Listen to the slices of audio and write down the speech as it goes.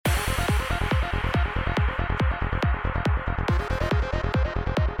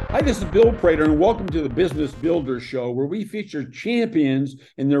Hi, this is Bill Prater, and welcome to the Business Builder Show, where we feature champions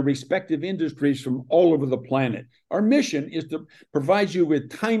in their respective industries from all over the planet. Our mission is to provide you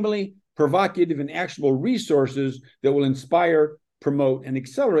with timely, provocative, and actionable resources that will inspire, promote, and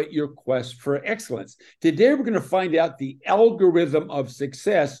accelerate your quest for excellence. Today, we're going to find out the algorithm of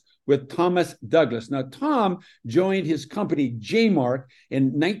success with Thomas Douglas. Now, Tom joined his company Jmark in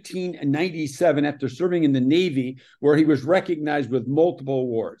 1997 after serving in the Navy, where he was recognized with multiple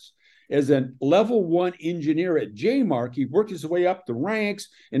awards. As a level one engineer at Jmark, he worked his way up the ranks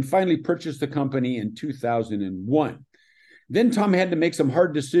and finally purchased the company in 2001. Then Tom had to make some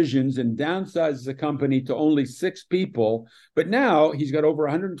hard decisions and downsize the company to only 6 people. But now he's got over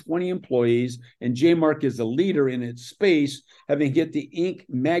 120 employees, and Jmark is a leader in its space, having hit the Inc.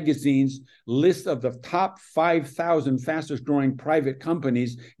 magazine's list of the top 5,000 fastest growing private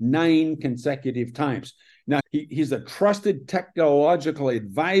companies 9 consecutive times. Now, he's a trusted technological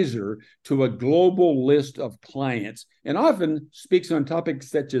advisor to a global list of clients and often speaks on topics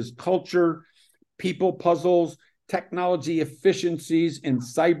such as culture, people puzzles, technology efficiencies, and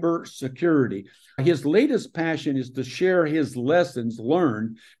cybersecurity. His latest passion is to share his lessons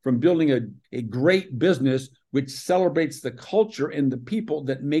learned from building a great business which celebrates the culture and the people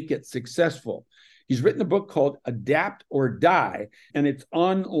that make it successful. He's written a book called Adapt or Die, and it's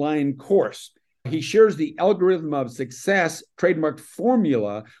an online course. He shares the algorithm of success trademark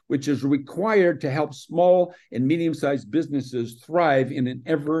formula, which is required to help small and medium-sized businesses thrive in an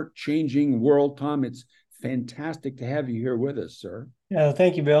ever-changing world. Tom, it's fantastic to have you here with us, sir. Yeah,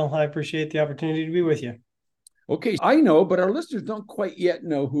 thank you, Bill. I appreciate the opportunity to be with you. Okay, I know, but our listeners don't quite yet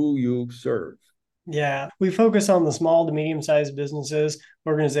know who you serve. Yeah, we focus on the small to medium-sized businesses,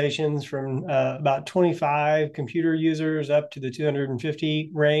 organizations from about 25 computer users up to the 250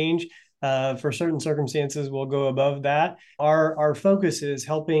 range. For certain circumstances, we'll go above that. Our focus is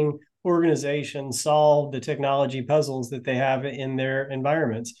helping organizations solve the technology puzzles that they have in their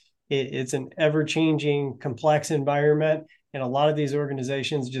environments. It's an ever-changing, complex environment, and a lot of these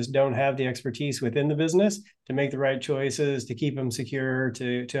organizations just don't have the expertise within the business to make the right choices, to keep them secure,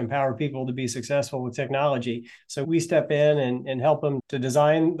 to empower people to be successful with technology. So we step in and help them to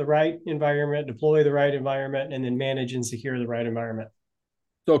design the right environment, deploy the right environment, and then manage and secure the right environment.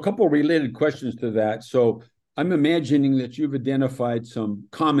 So a couple of related questions to that. So I'm imagining that you've identified some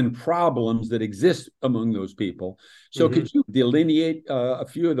common problems that exist among those people. So could you delineate a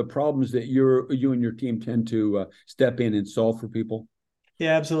few of the problems that you and your team tend to step in and solve for people?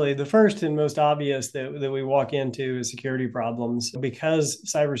 Yeah, absolutely. The first and most obvious that we walk into is security problems. Because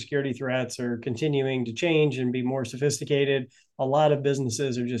cybersecurity threats are continuing to change and be more sophisticated, a lot of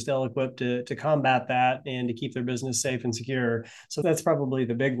businesses are just ill equipped to combat that and to keep their business safe and secure. So that's probably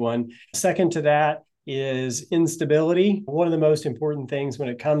the big one. Second to that is instability. One of the most important things when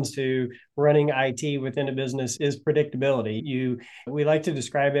it comes to running IT within a business is predictability. We like to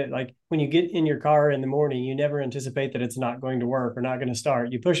describe it like when you get in your car in the morning, you never anticipate that it's not going to work or not going to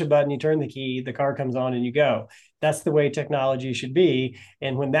start. You push a button, you turn the key, the car comes on and you go. That's the way technology should be.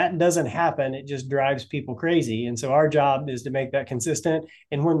 And when that doesn't happen, it just drives people crazy. And so our job is to make that consistent.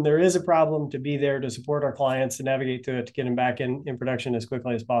 And when there is a problem, to be there to support our clients, to navigate through it, to get them back in production as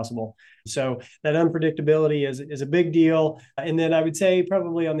quickly as possible. So that unpredictability is a big deal. And then I would say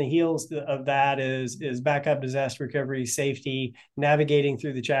probably on the heels of that is backup, disaster recovery, safety, navigating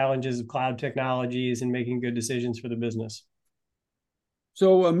through the challenges of cloud technologies and making good decisions for the business.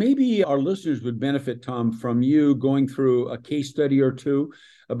 So maybe our listeners would benefit, Tom, from you going through a case study or two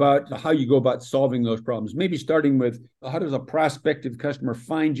about how you go about solving those problems. Maybe starting with how does a prospective customer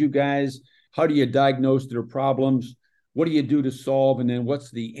find you guys? How do you diagnose their problems? What do you do to solve? And then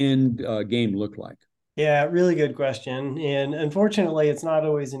what's the end game look like? Yeah, really good question. And unfortunately, it's not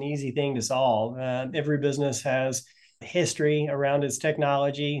always an easy thing to solve. Every business has history around its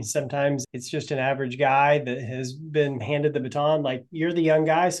technology. Sometimes it's just an average guy that has been handed the baton, like you're the young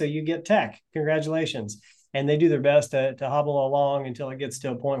guy, so you get tech. Congratulations. And they do their best to hobble along until it gets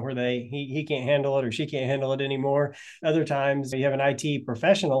to a point where he can't handle it or she can't handle it anymore. Other times you have an IT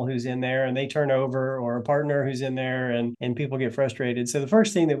professional who's in there and they turn over, or a partner who's in there, and people get frustrated. So the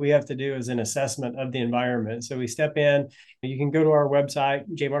first thing that we have to do is an assessment of the environment. So we step in. You can go to our website,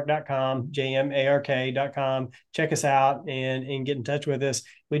 jmark.com, jmark.com, check us out and get in touch with us.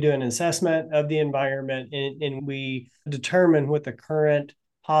 We do an assessment of the environment and we determine what the current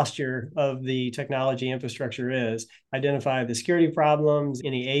posture of the technology infrastructure is, identify the security problems,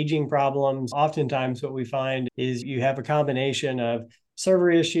 any aging problems. Oftentimes what we find is you have a combination of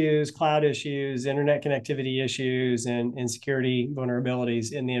server issues, cloud issues, internet connectivity issues, and security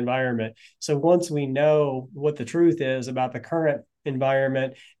vulnerabilities in the environment. So once we know what the truth is about the current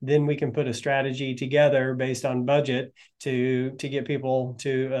environment, then we can put a strategy together based on budget to get people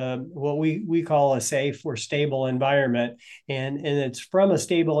to what we call a safe or stable environment. And it's from a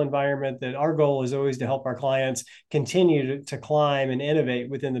stable environment that our goal is always to help our clients continue to climb and innovate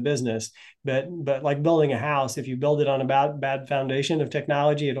within the business. But like building a house, if you build it on a bad foundation of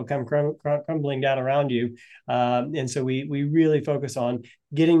technology, it'll come crumbling down around you. And so we really focus on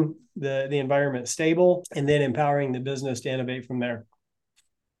getting the environment stable and then empowering the business to innovate from there.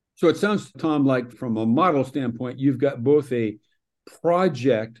 So it sounds, Tom, like from a model standpoint, you've got both a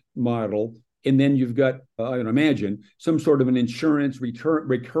project model and then you've got, I would imagine, some sort of an insurance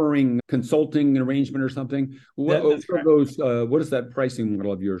recurring consulting arrangement or something. What does that pricing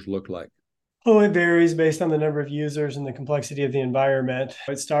model of yours look like? Oh, it varies based on the number of users and the complexity of the environment.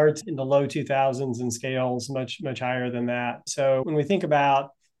 It starts in the low 2000s and scales much higher than that. So when we think about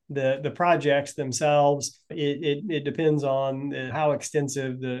the projects themselves, it depends on how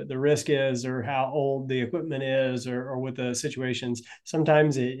extensive the risk is or how old the equipment is or what the situations.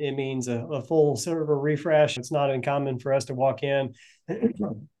 Sometimes it means a full server refresh. It's not uncommon for us to walk in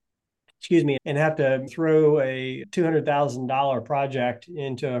and have to throw a $200,000 project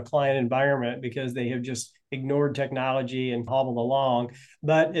into a client environment because they have just ignored technology and hobbled along.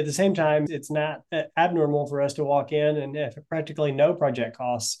 But at the same time, it's not abnormal for us to walk in and have practically no project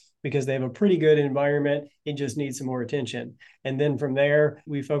costs because they have a pretty good environment. It just needs some more attention. And then from there,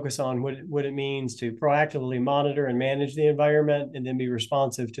 we focus on what it means to proactively monitor and manage the environment and then be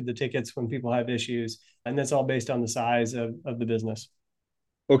responsive to the tickets when people have issues. And that's all based on the size of the business.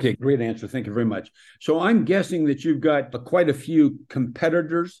 Okay, great answer. Thank you very much. So I'm guessing that you've got quite a few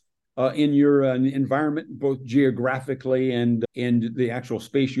competitors in your environment, both geographically and the actual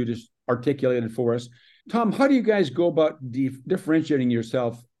space you just articulated for us. Tom, how do you guys go about differentiating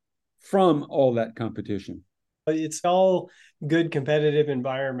yourself from all that competition? It's all good competitive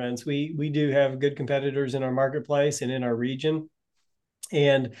environments. We do have good competitors in our marketplace and in our region.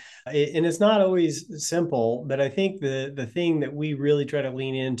 And it's not always simple, but I think the thing that we really try to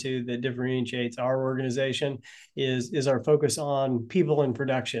lean into that differentiates our organization is our focus on people in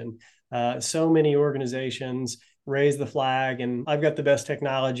production. So many organizations raise the flag and I've got the best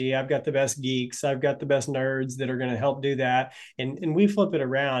technology, I've got the best geeks, I've got the best nerds that are going to help do that. And we flip it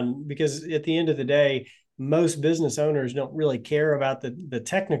around because at the end of the day, most business owners don't really care about the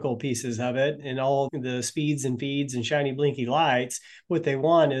technical pieces of it and all the speeds and feeds and shiny blinky lights. What they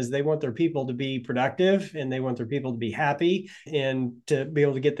want is they want their people to be productive and they want their people to be happy and to be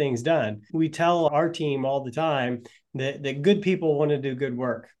able to get things done. We tell our team all the time that good people want to do good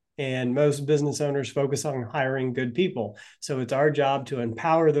work. And most business owners focus on hiring good people. So it's our job to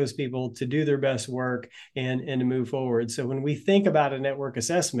empower those people to do their best work and to move forward. So when we think about a network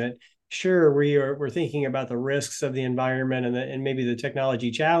assessment, sure, we're thinking about the risks of the environment and maybe the technology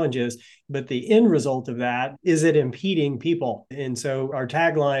challenges, but the end result of that is it impeding people. And so our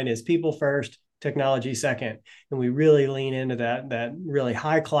tagline is people first, technology second. And we really lean into that really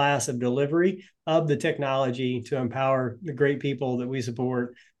high class of delivery of the technology to empower the great people that we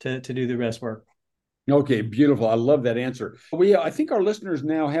support to do their best work. Okay, beautiful. I love that answer. I think our listeners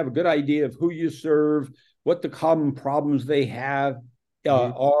now have a good idea of who you serve, what the common problems they have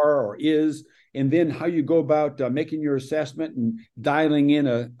are or is, and then how you go about making your assessment and dialing in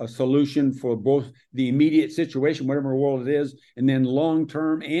a solution for both the immediate situation, whatever world it is, and then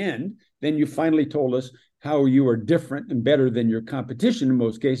long-term. And then you finally told us how you are different and better than your competition in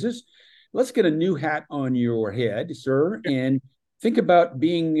most cases. Let's get a new hat on your head, sir, and think about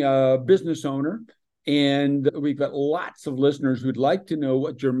being a business owner. And we've got lots of listeners who'd like to know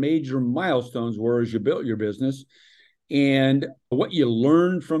what your major milestones were as you built your business and what you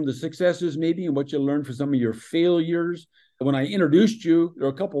learned from the successes maybe and what you learned from some of your failures. When I introduced you, there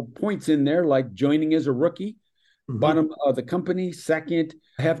were a couple of points in there like joining as a rookie, bottom of the company, second,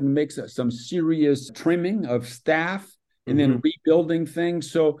 having to make some serious trimming of staff and then rebuilding things.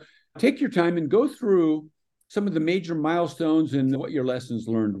 So take your time and go through some of the major milestones and what your lessons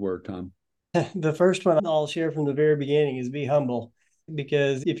learned were, Tom. The first one I'll share from the very beginning is be humble.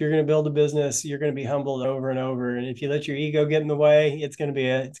 Because if you're going to build a business, you're going to be humbled over and over. And if you let your ego get in the way, it's going to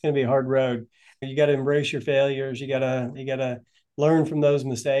be a hard road. You got to embrace your failures. You got to learn from those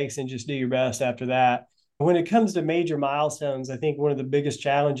mistakes and just do your best after that. When it comes to major milestones, I think one of the biggest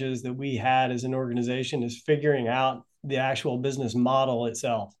challenges that we had as an organization is figuring out the actual business model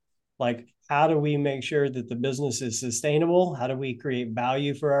itself. Like, how do we make sure that the business is sustainable? How do we create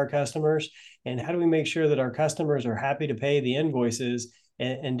value for our customers? And how do we make sure that our customers are happy to pay the invoices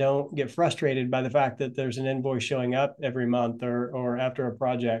and don't get frustrated by the fact that there's an invoice showing up every month or after a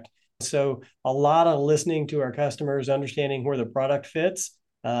project? So a lot of listening to our customers, understanding where the product fits,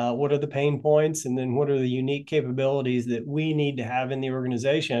 what are the pain points, and then what are the unique capabilities that we need to have in the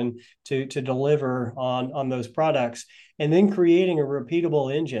organization to deliver on those products, and then creating a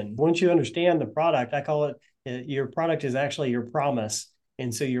repeatable engine. Once you understand the product, I call it your product is actually your promise.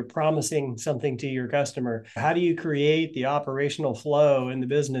 And so you're promising something to your customer. How do you create the operational flow in the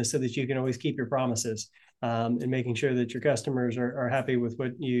business so that you can always keep your promises? And making sure that your customers are happy with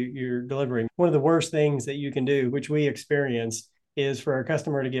what you're delivering. One of the worst things that you can do, which we experience, is for a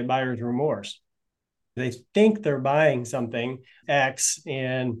customer to get buyer's remorse. They think they're buying something X,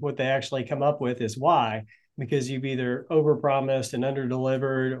 and what they actually come up with is Y, because you've either overpromised and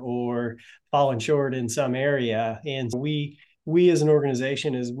underdelivered or fallen short in some area. And we as an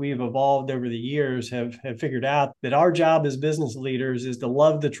organization, as we've evolved over the years, have figured out that our job as business leaders is to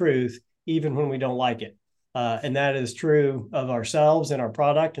love the truth, even when we don't like it. And that is true of ourselves and our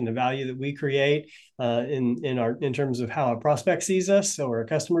product and the value that we create in terms of how a prospect sees us or a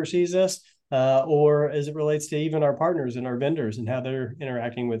customer sees us, or as it relates to even our partners and our vendors and how they're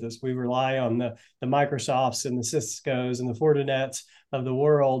interacting with us. We rely on the Microsofts and the Ciscos and the Fortinets of the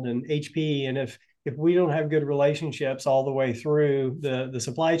world and HP. And if we don't have good relationships all the way through the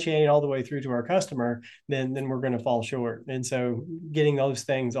supply chain, all the way through to our customer, then we're going to fall short. And so getting those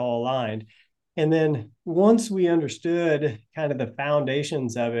things all aligned. And then once we understood kind of the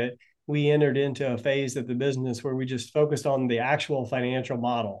foundations of it, we entered into a phase of the business where we just focused on the actual financial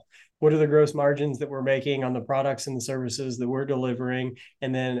model. What are the gross margins that we're making on the products and the services that we're delivering?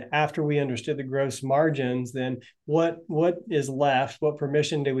 And then after we understood the gross margins, then what is left? What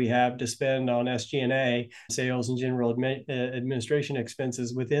permission do we have to spend on SG&A, sales and general administration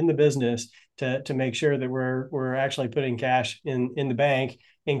expenses within the business to make sure that we're actually putting cash in the bank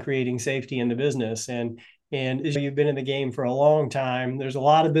and creating safety in the business? And as you've been in the game for a long time, there's a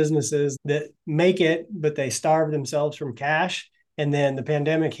lot of businesses that make it, but they starve themselves from cash. And then the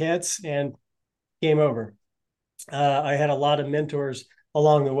pandemic hits and game over. I had a lot of mentors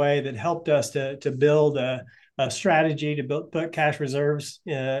along the way that helped us to build a strategy to put cash reserves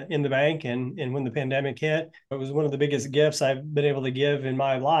in the bank. And when the pandemic hit, it was one of the biggest gifts I've been able to give in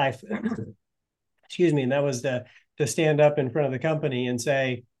my life. Excuse me. And that was to stand up in front of the company and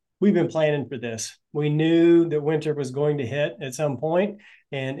say, we've been planning for this. We knew that winter was going to hit at some point,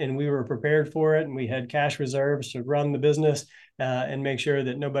 and we were prepared for it. And we had cash reserves to run the business and make sure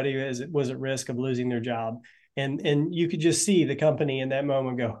that nobody was at risk of losing their job. And you could just see the company in that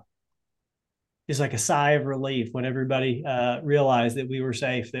moment go, it's like a sigh of relief when everybody realized that we were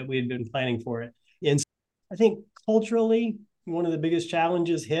safe, that we had been planning for it. And so I think culturally, one of the biggest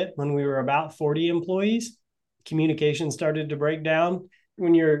challenges hit when we were about 40 employees. Communication started to break down.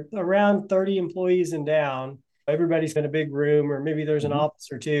 When you're around 30 employees and down, everybody's in a big room, or maybe there's an office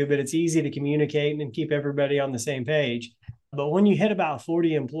or two, but it's easy to communicate and keep everybody on the same page. But when you hit about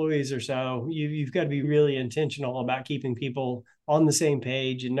 40 employees or so, you've got to be really intentional about keeping people on the same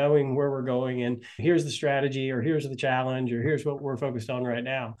page and knowing where we're going. And here's the strategy, or here's the challenge, or here's what we're focused on right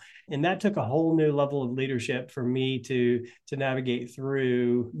now. And that took a whole new level of leadership for me to navigate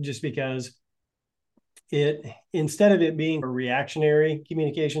through, just because instead of it being a reactionary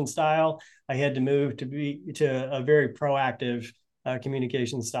communication style, I had to move to a very proactive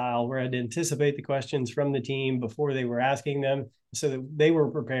communication style where I'd anticipate the questions from the team before they were asking them, so that they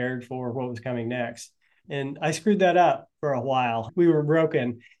were prepared for what was coming next. And I screwed that up for a while. We were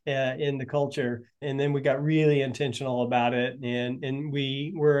broken in the culture, and then we got really intentional about it. And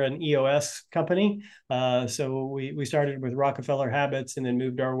we were an EOS company. So we started with Rockefeller Habits and then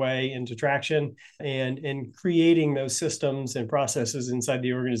moved our way into Traction, and creating those systems and processes inside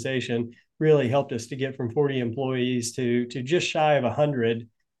the organization really helped us to get from 40 employees to just shy of 100,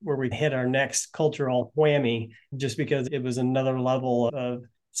 where we hit our next cultural whammy, just because it was another level of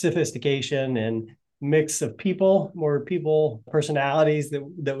sophistication and mix of more people personalities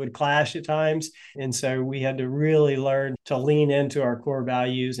that would clash at times. And so we had to really learn to lean into our core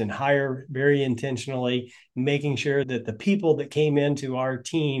values and hire very intentionally, making sure that the people that came into our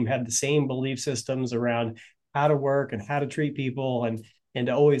team had the same belief systems around how to work and how to treat people, and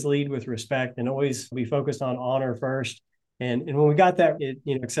to always lead with respect and always be focused on honor first. And when we got that,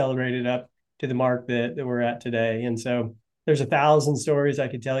 it accelerated up to the mark that we're at today. And so there's 1,000 stories I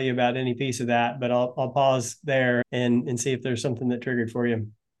could tell you about any piece of that, but I'll pause there and see if there's something that triggered for you.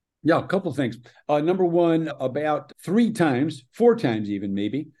 Yeah, a couple of things. Number one, about 4 times even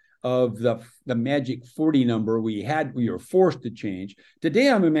maybe, of the magic 40 number we were forced to change.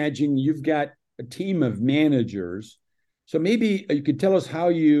 Today, I'm imagining you've got a team of managers. So maybe you could tell us how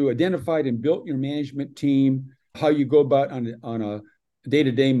you identified and built your management team, how you go about on a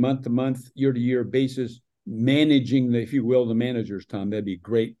day-to-day, month-to-month, year-to-year basis, managing, if you will, the managers, Tom? That'd be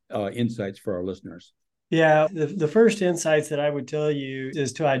great insights for our listeners. Yeah, the first insights that I would tell you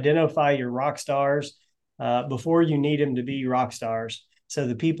is to identify your rock stars before you need them to be rock stars. So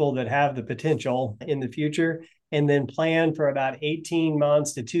the people that have the potential in the future, and then plan for about 18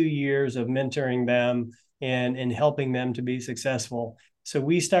 months to 2 years of mentoring them and helping them to be successful. So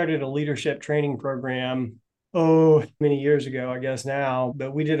we started a leadership training program, many years ago, I guess now,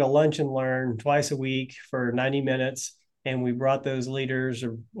 but we did a lunch and learn twice a week for 90 minutes. And we brought those leaders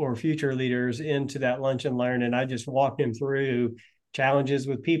or future leaders into that lunch and learn. And I just walked them through challenges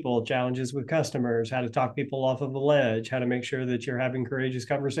with people, challenges with customers, how to talk people off of a ledge, how to make sure that you're having courageous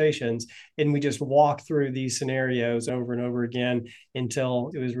conversations. And we just walk through these scenarios over and over again until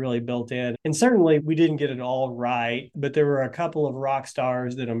it was really built in. And certainly we didn't get it all right, but there were a couple of rock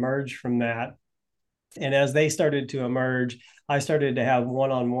stars that emerged from that. And as they started to emerge, I started to have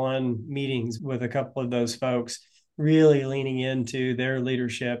one-on-one meetings with a couple of those folks, really leaning into their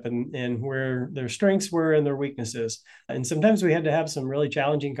leadership and where their strengths were and their weaknesses. And sometimes we had to have some really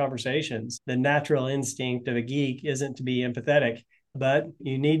challenging conversations. The natural instinct of a geek isn't to be empathetic, but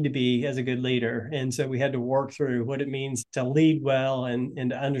you need to be as a good leader. And so we had to work through what it means to lead well and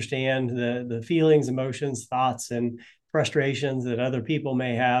to understand the feelings, emotions, thoughts, and frustrations that other people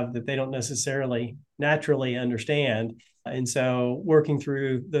may have that they don't necessarily naturally understand. And so working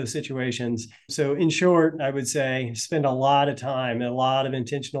through those situations. So in short, I would say spend a lot of time, a lot of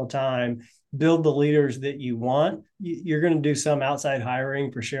intentional time, build the leaders that you want. You're going to do some outside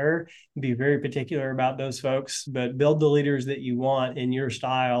hiring for sure. Be very particular about those folks, but build the leaders that you want in your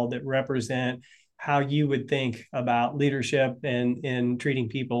style that represent how you would think about leadership and treating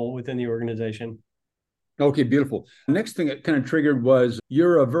people within the organization. Okay, beautiful. Next thing that kind of triggered was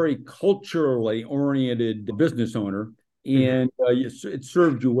you're a very culturally oriented business owner, and it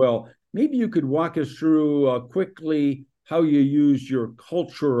served you well. Maybe you could walk us through quickly how you use your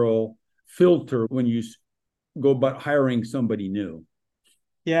cultural filter when you go about hiring somebody new.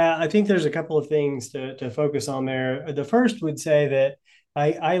 Yeah, I think there's a couple of things to focus on there. The first would say that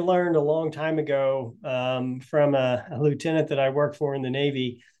I learned a long time ago from a lieutenant that I worked for in the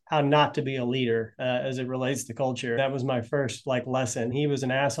Navy how not to be a leader as it relates to culture. That was my first lesson. He was an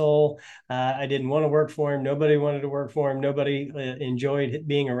asshole. I didn't want to work for him. Nobody wanted to work for him. Nobody enjoyed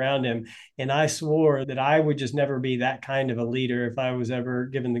being around him. And I swore that I would just never be that kind of a leader if I was ever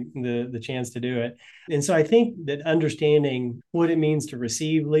given the chance to do it. And so I think that understanding what it means to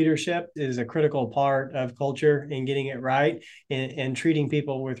receive leadership is a critical part of culture and getting it right and treating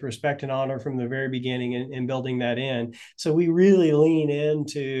people with respect and honor from the very beginning and building that in. So we really lean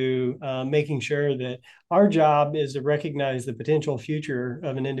into making sure that our job is to recognize the potential future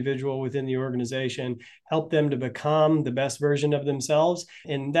of an individual within the organization, help them to become the best version of themselves.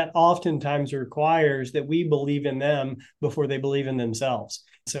 And that oftentimes requires that we believe in them before they believe in themselves.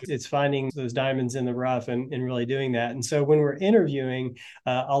 So it's finding those diamonds in the rough and really doing that. And so when we're interviewing,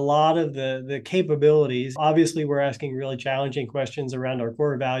 a lot of the capabilities, obviously we're asking really challenging questions around our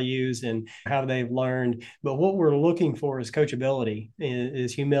core values and how they've learned. But what we're looking for is coachability,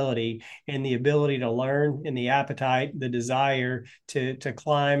 is humility, and the ability to learn, and the appetite, the desire to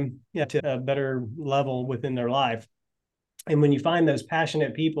climb to a better level within their life. And when you find those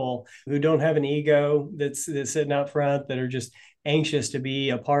passionate people who don't have an ego that's sitting out front, that are just anxious to be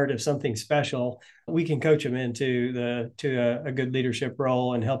a part of something special, we can coach them into a good leadership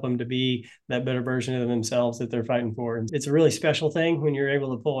role and help them to be that better version of themselves that they're fighting for. It's a really special thing when you're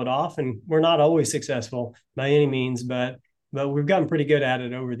able to pull it off. And we're not always successful by any means, but we've gotten pretty good at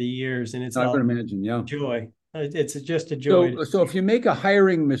it over the years. And it's I would imagine, yeah, joy. It's just a joy. So if you make a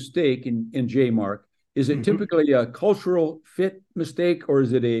hiring mistake in JMark, is it typically a cultural fit mistake, or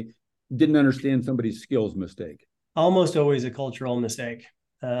is it a didn't understand somebody's skills mistake? Almost always a cultural mistake.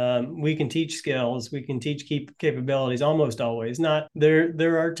 We can teach skills, we can teach capabilities, almost always. Not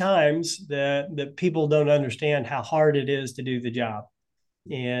there are times that people don't understand how hard it is to do the job.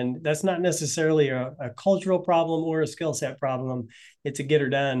 And that's not necessarily a cultural problem or a skill set problem. It's a get her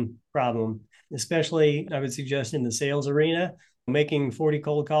done problem, especially I would suggest in the sales arena. Making 40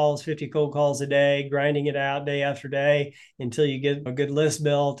 cold calls, 50 cold calls a day, grinding it out day after day until you get a good list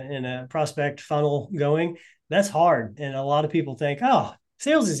built and a prospect funnel going. That's hard. And a lot of people think, oh,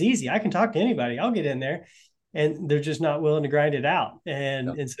 sales is easy. I can talk to anybody. I'll get in there. And they're just not willing to grind it out.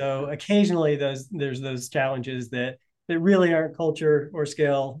 And so occasionally there's those challenges that really aren't culture or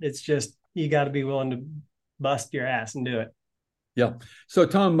skill. It's just, you got to be willing to bust your ass and do it. Yeah. So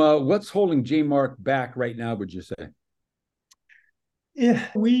Tom, what's holding JMark back right now, would you say? Yeah,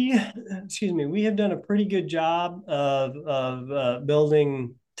 we have done a pretty good job of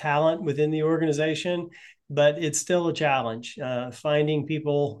building talent within the organization, but it's still a challenge finding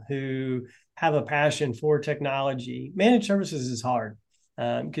people who have a passion for technology. Managed services is hard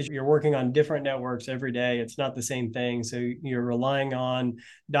because you're working on different networks every day. It's not the same thing. So you're relying on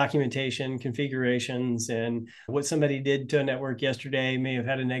documentation, configurations, and what somebody did to a network yesterday may have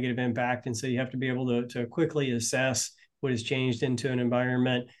had a negative impact. And so you have to be able to quickly assess what has changed into an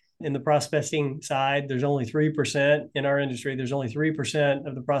environment. In the prospecting side, there's only 3% in our industry. There's only 3%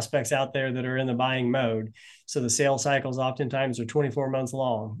 of the prospects out there that are in the buying mode. So the sales cycles oftentimes are 24 months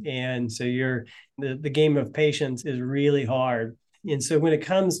long. And so the game of patience is really hard. And so when it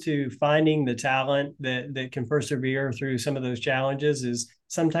comes to finding the talent that can persevere through some of those challenges is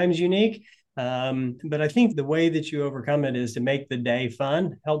sometimes unique. But I think the way that you overcome it is to make the day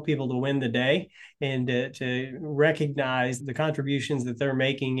fun, help people to win the day, and to recognize the contributions that they're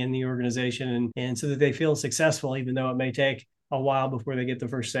making in the organization, and so that they feel successful, even though it may take a while before they get the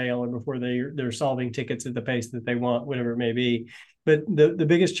first sale or before they're solving tickets at the pace that they want, whatever it may be. But the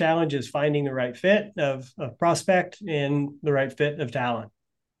biggest challenge is finding the right fit of prospect and the right fit of talent.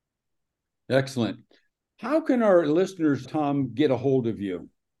 Excellent. How can our listeners, Tom, get a hold of you?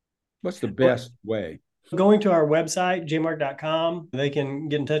 What's the best way? Going to our website, jmark.com, they can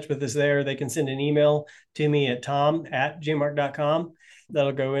get in touch with us there. They can send an email to me at tom@jmark.com.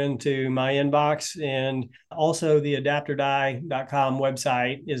 That'll go into my inbox. And also the adaptordie.com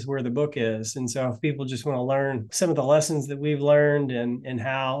website is where the book is. And so if people just want to learn some of the lessons that we've learned and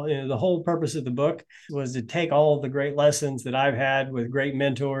how, the whole purpose of the book was to take all of the great lessons that I've had with great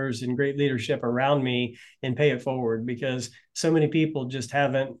mentors and great leadership around me and pay it forward, because so many people just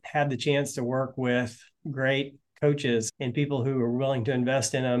haven't had the chance to work with great coaches and people who are willing to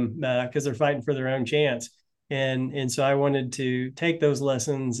invest in them because they're fighting for their own chance. And so I wanted to take those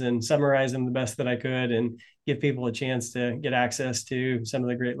lessons and summarize them the best that I could and give people a chance to get access to some of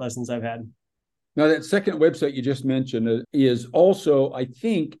the great lessons I've had. Now, that second website you just mentioned is also, I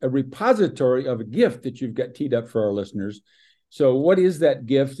think, a repository of a gift that you've got teed up for our listeners. So what is that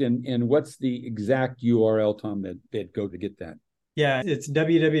gift, and what's the exact URL, Tom, that go to get that? Yeah, it's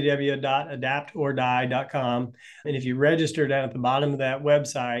www.adaptordie.com. And if you register down at the bottom of that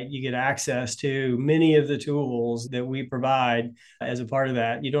website, you get access to many of the tools that we provide as a part of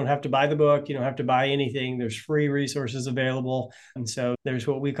that. You don't have to buy the book. You don't have to buy anything. There's free resources available. And so there's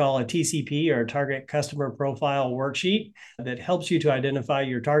what we call a TCP, or a target customer profile worksheet, that helps you to identify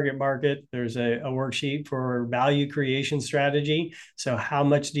your target market. There's a worksheet for value creation strategy. So how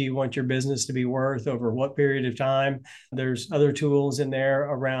much do you want your business to be worth over what period of time? There's other tools in there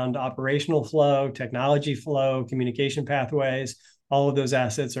around operational flow, technology flow, communication pathways. All of those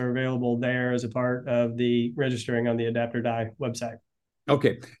assets are available there as a part of the registering on the Adaptor Die website.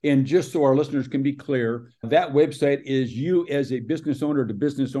 Okay. And just so our listeners can be clear, that website is you as a business owner to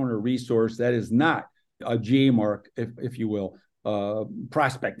business owner resource. That is not a JMark, if you will,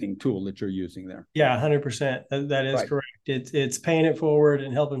 prospecting tool that you're using there. Yeah, 100%. That is right. Correct. It's paying it forward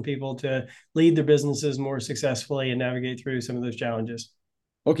and helping people to lead their businesses more successfully and navigate through some of those challenges.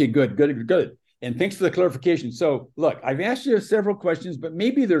 Okay, good. And thanks for the clarification. So look, I've asked you several questions, but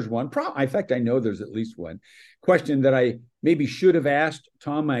maybe there's one. In fact, I know there's at least one question that I maybe should have asked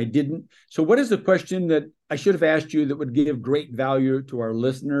Tom, I didn't. So what is the question that I should have asked you that would give great value to our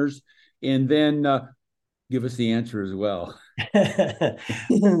listeners? And then give us the answer as well.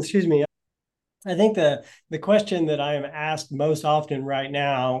 Excuse me. I think the question that I am asked most often right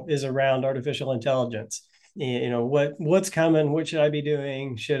now is around artificial intelligence. What's coming? What should I be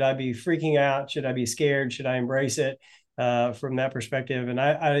doing? Should I be freaking out? Should I be scared? Should I embrace it from that perspective? And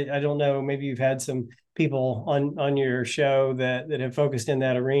I don't know, maybe you've had some people on your show that have focused in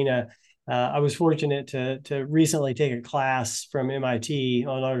that arena. I was fortunate to recently take a class from MIT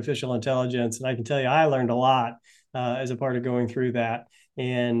on artificial intelligence, and I can tell you I learned a lot as a part of going through that.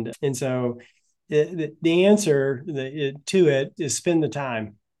 And so the answer to it is spend the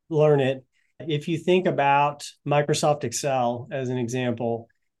time, learn it. If you think about Microsoft Excel as an example,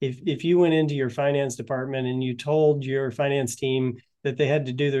 if you went into your finance department and you told your finance team that they had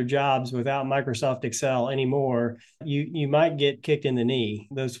to do their jobs without Microsoft Excel anymore, you might get kicked in the knee.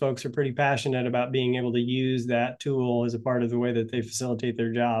 Those folks are pretty passionate about being able to use that tool as a part of the way that they facilitate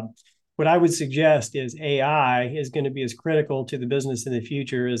their job. What I would suggest is AI is going to be as critical to the business in the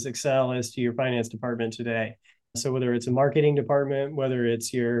future as Excel is to your finance department today. So whether it's a marketing department, whether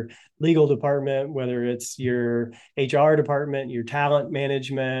it's your legal department, whether it's your HR department, your talent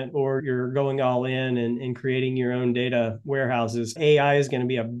management, or you're going all in and creating your own data warehouses, AI is going to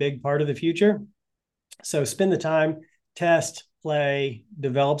be a big part of the future. So spend the time, test, play,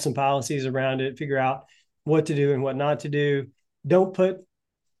 develop some policies around it, figure out what to do and what not to do. Don't put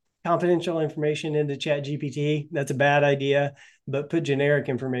confidential information into ChatGPT. That's a bad idea, but put generic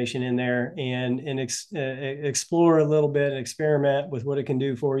information in there and explore a little bit and experiment with what it can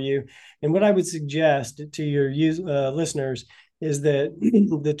do for you. And what I would suggest to your listeners is that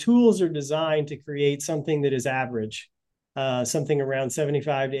the tools are designed to create something that is average. Something around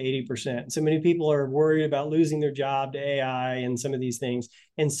 75 to 80%. So many people are worried about losing their job to AI and some of these things.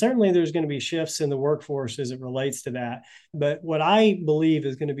 And certainly there's going to be shifts in the workforce as it relates to that. But what I believe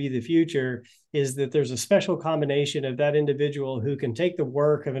is going to be the future is that there's a special combination of that individual who can take the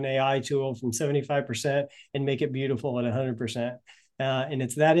work of an AI tool from 75% and make it beautiful at 100%. And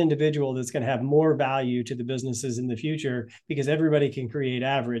it's that individual that's going to have more value to the businesses in the future because everybody can create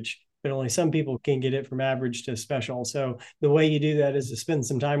average, but only some people can get it from average to special. So the way you do that is to spend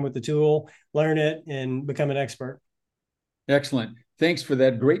some time with the tool, learn it, and become an expert. Excellent. Thanks for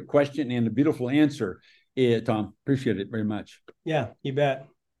that great question and a beautiful answer, Tom. Appreciate it very much. Yeah, you bet.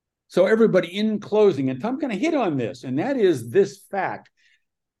 So everybody, in closing, and Tom kind of hit on this, and that is this fact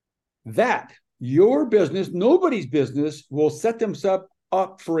that your business, nobody's business, will set themselves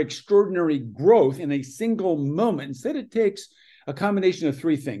up for extraordinary growth in a single moment. Instead, it takes a combination of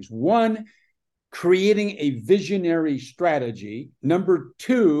three things. One, creating a visionary strategy. Number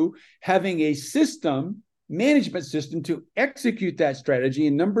two, having a management system to execute that strategy.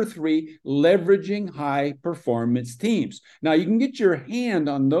 And number three, leveraging high performance teams. Now, you can get your hand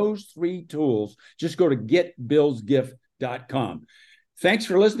on those three tools. Just go to getbillsgift.com. Thanks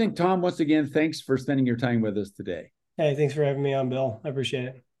for listening, Tom. Once again, thanks for spending your time with us today. Hey, thanks for having me on, Bill. I appreciate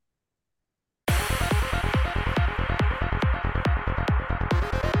it.